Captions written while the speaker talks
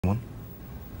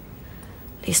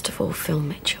Least of all, Phil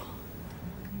Mitchell.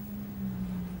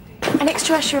 An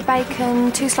extra rasher of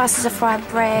bacon, 2 slices of fried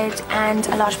bread, and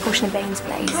a large portion of beans,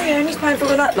 please. Oh, yeah, and he's paying for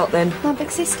all that lot, then? My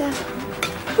big sister.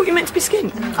 Well, you're meant to be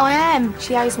skint. I am.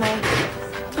 She owes me.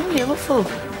 Oh, yeah, what for?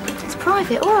 It's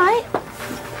private, all right.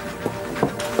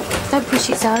 Don't push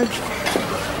it so.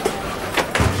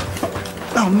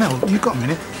 Oh, Mel, you got a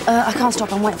minute? I can't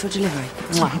stop. I'm waiting for a delivery.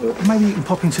 Maybe you can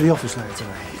pop into the office later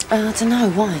today. I don't know.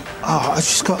 Why? Oh, I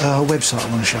just got a website I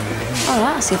want to show you. All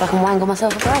right, I'll see if I can wangle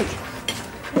myself a break.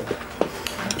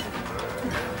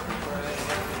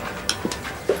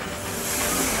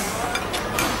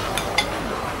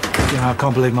 Yeah, I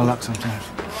can't believe my luck sometimes.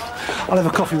 I'll have a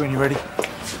coffee when you're ready.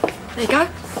 There you go.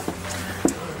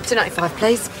 £2.95,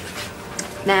 please.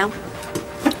 Now.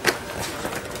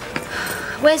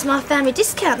 Where's my family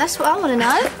discount? That's what I want to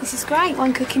know. This is great.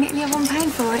 One cooking it and the other one paying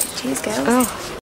for it. Cheers, girls. Oh.